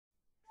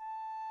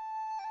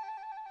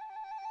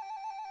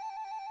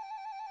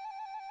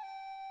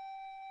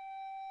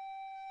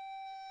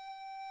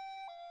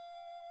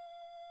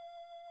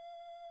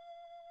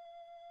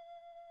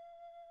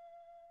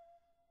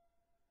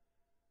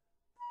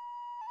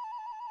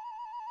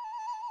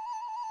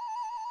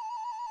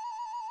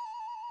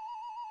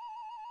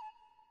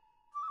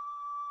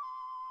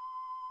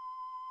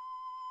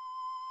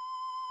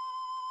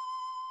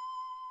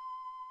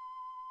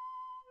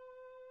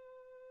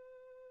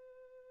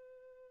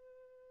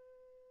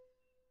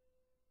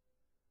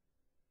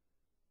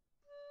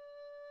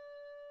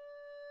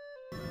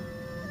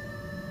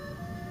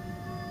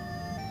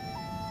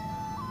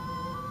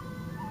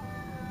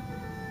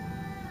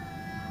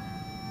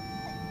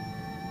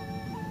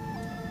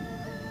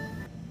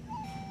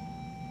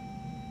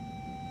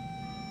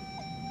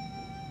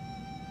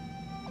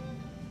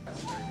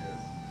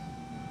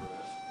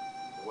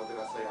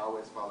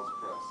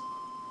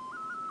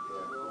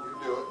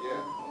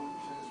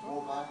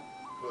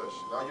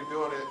Now you're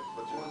doing it,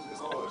 but it's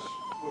push.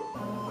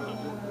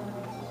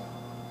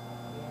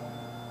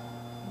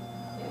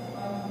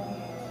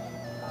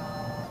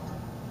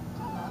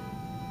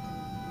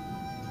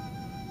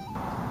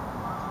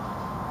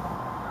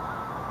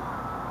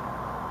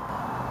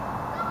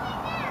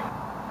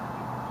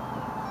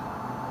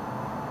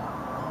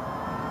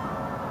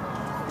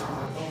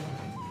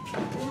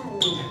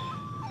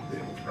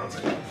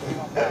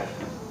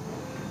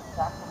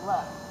 Back from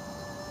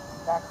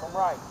left. Back from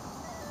right.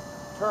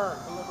 Turn,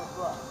 deliver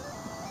thrust.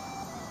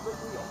 Split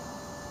wheel.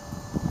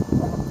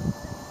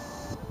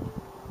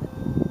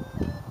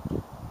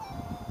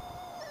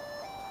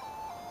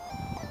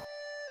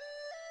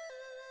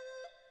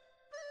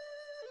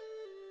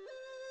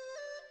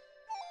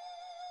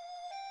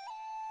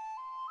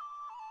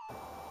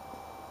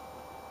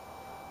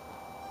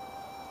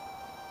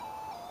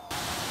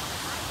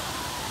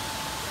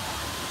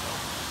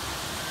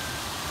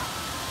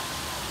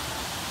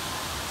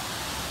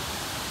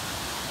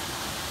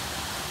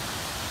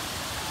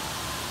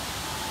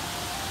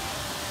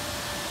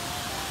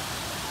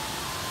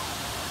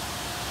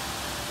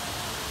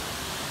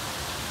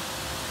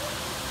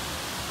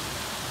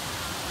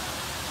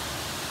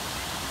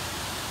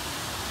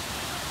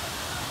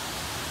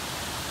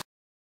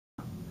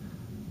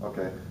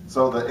 Okay,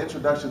 so the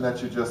introduction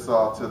that you just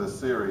saw to the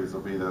series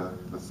will be the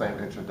same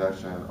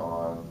introduction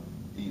on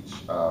each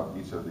of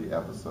the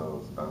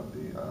episodes of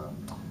the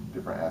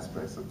different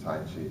aspects of Tai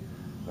Chi.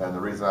 And the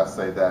reason I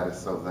say that is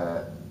so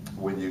that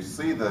when you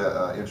see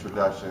the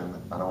introduction,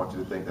 I don't want you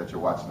to think that you're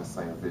watching the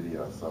same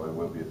video, so it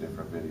will be a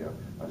different video.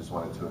 I just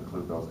wanted to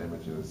include those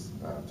images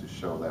to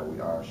show that we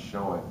are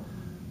showing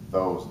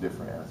those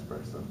different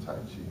aspects of Tai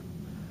Chi.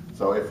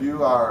 So if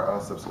you are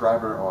a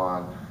subscriber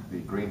on the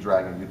Green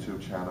Dragon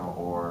YouTube channel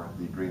or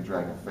the Green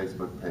Dragon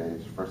Facebook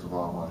page, first of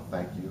all, I want to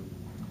thank you.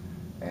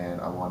 And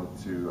I wanted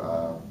to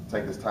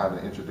take this time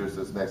to introduce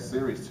this next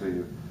series to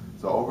you.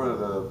 So over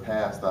the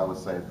past, I would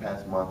say,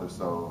 past month or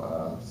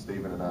so,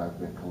 Stephen and I have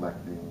been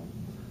collecting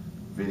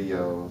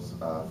videos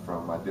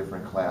from my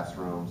different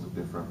classrooms of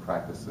different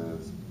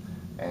practices.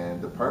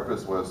 And the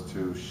purpose was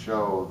to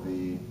show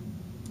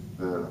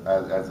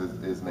as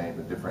it is named,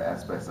 the different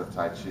aspects of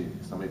Tai Chi.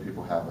 So many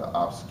people have an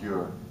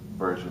obscure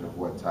version of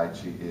what Tai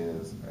Chi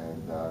is,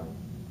 and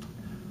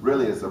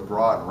really it's a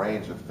broad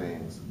range of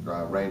things,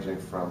 ranging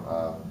from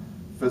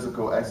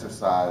physical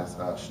exercise,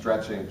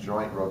 stretching,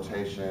 joint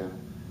rotation,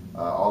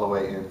 all the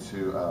way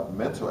into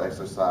mental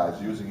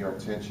exercise, using your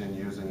attention,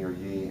 using your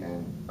yi,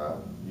 and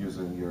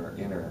using your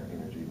inner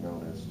energy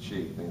known as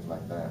chi, things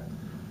like that.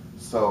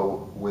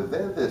 So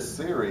within this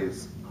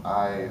series,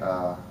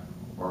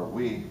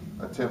 we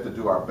attempt to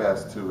do our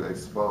best to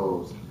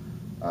expose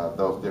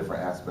those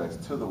different aspects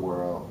to the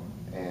world.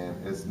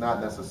 And it's not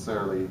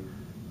necessarily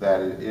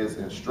that it is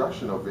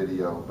instructional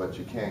video, but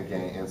you can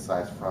gain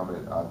insights from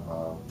it.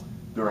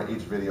 During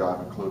each video,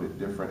 I've included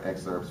different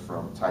excerpts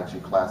from Tai Chi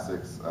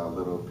Classics,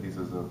 little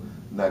pieces of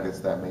nuggets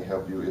that may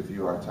help you if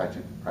you are a Tai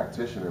Chi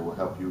practitioner, will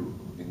help you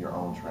in your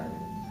own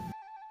training.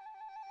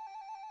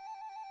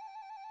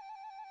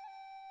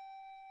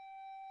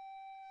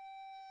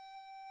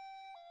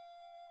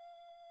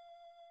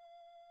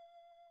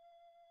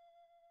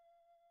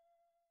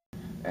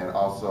 And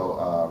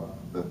also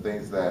the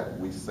things that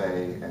we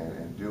say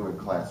and do in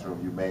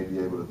classroom, you may be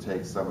able to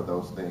take some of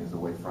those things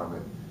away from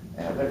it.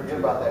 And don't forget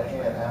about that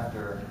hand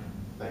after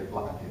they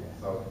block it.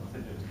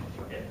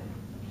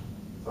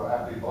 So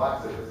after he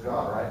blocks it, it's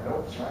gone, right?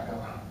 Nope, it's not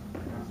gone.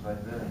 It's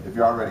right there. If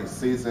you're already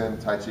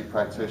seasoned Tai Chi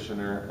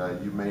practitioner,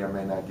 you may or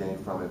may not gain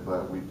from it,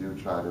 but we do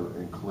try to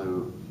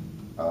include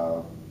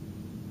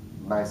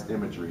nice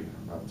imagery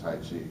of Tai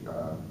Chi,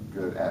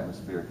 good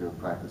atmosphere, good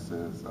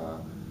practices,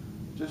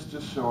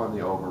 just showing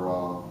the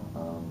overall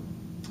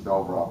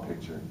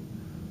picture.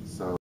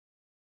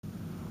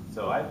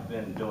 So I've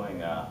been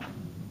doing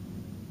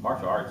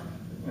martial arts,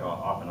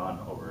 off and on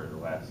over the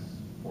last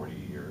 40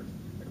 years.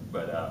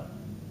 But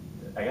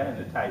I got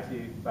into Tai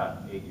Chi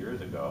about 9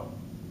 years ago,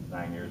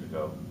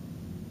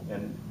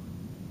 and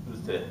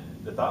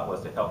the thought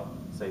was to help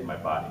save my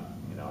body.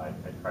 I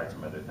tried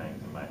some other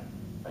things, and my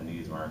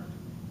knees weren't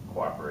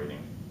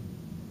cooperating.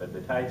 But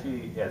the Tai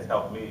Chi has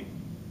helped me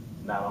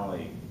not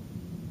only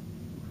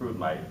improve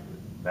my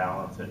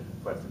balance and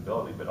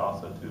flexibility, but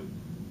also to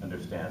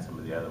understand some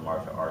of the other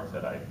martial arts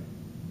that I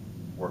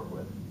work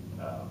with.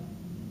 The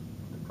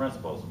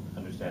principles,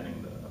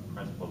 understanding the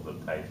principles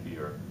of Tai Chi,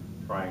 or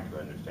trying to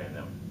understand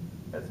them,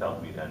 has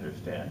helped me to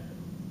understand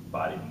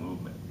body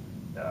movement,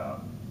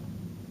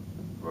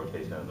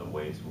 rotation of the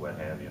waist, what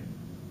have you,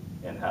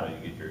 and how do you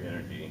get your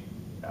energy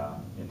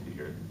into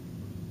your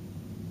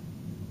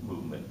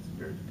movements,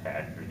 your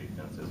attack, your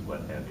defenses,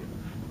 what have you.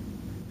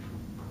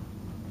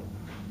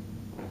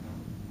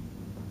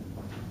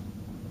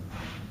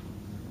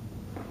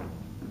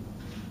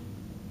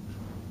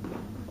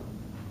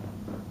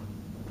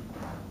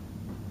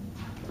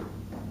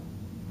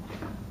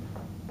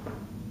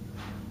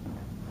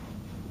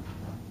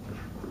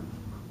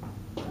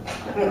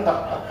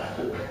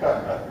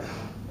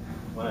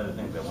 One of the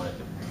things I wanted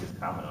to just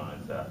comment on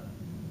is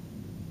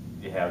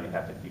you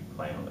have to keep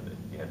playing with it.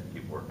 You have to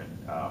keep working.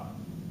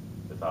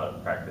 The thought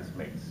of practice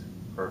makes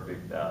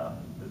perfect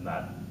is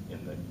not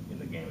in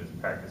the game. Is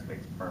practice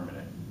makes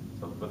permanent.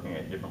 So looking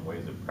at different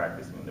ways of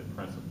practicing the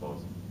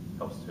principles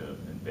helps to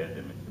embed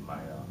them into my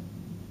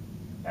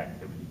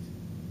activities.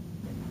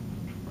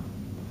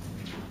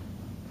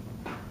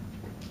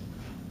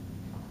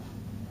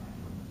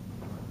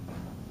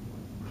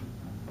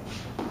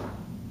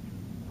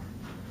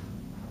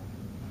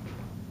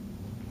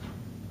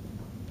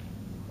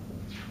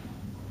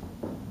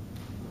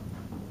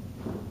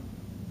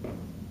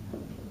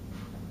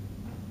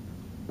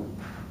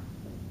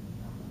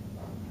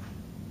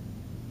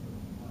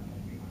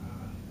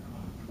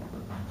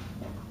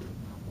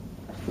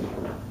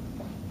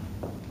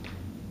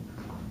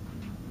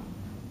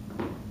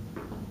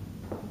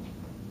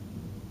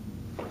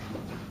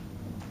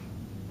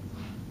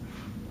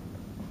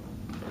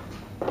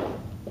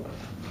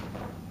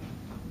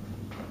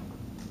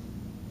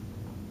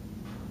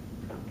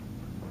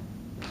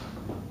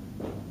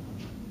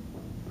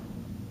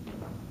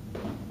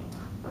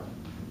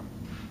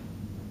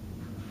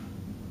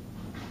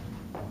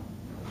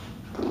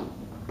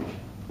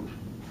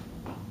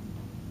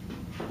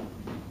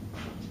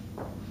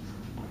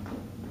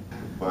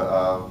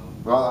 But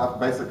well,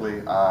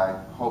 basically, I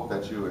hope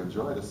that you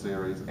enjoy the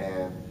series,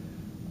 and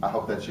I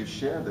hope that you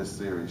share this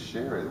series.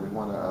 Share it. We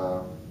want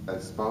to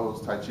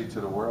expose Tai Chi to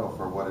the world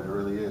for what it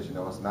really is. You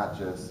know, it's not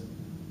just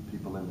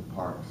people in the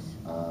parks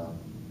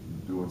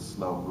doing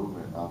slow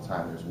movement all the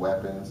time. There's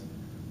weapons.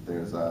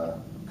 There's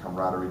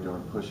camaraderie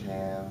doing push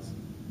hands.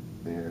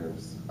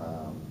 There's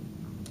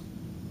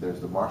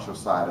the martial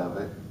side of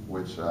it,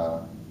 which,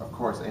 of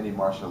course, any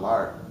martial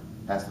art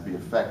has to be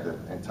effective.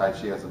 And Tai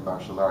Chi as a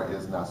martial art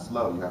is not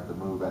slow. You have to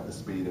move at the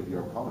speed of your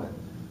opponent.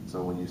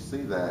 So when you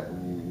see that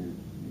and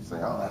you say,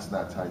 oh, that's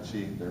not Tai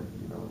Chi, they're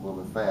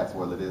moving fast.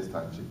 Well, it is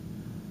Tai Chi.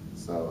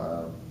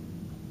 So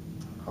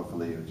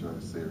hopefully you enjoy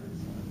the series.